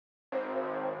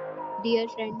Dear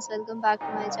friends, welcome back to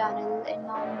my channel, and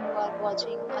now you are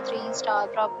watching a 3-star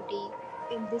property.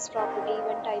 In this property,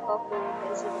 one type of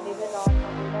room is available on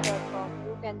agoda.com.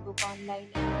 You can book online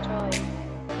and enjoy.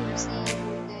 To see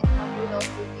more than 100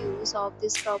 of reviews of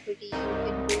this property, you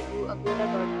can go to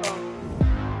agoda.com.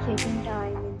 Check-in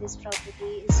time in this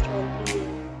property is 12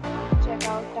 p.m.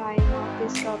 Check-out time of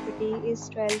this property is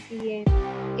 12 p.m.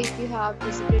 If you have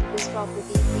visited this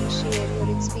property, please share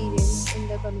your experience in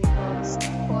the comment box.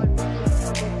 For booking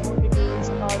or get more details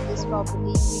about this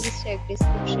property, please check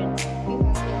description. If you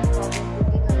have any problem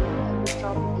booking a room in this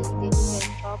property, then you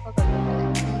can drop a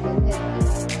comment and we will help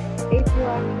you. If you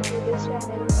are new to this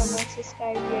channel or not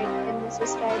subscribed yet, then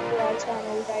subscribe to our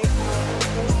channel right now and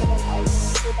press the bell icon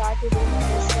so that you don't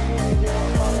miss any video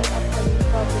of our upcoming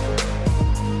property.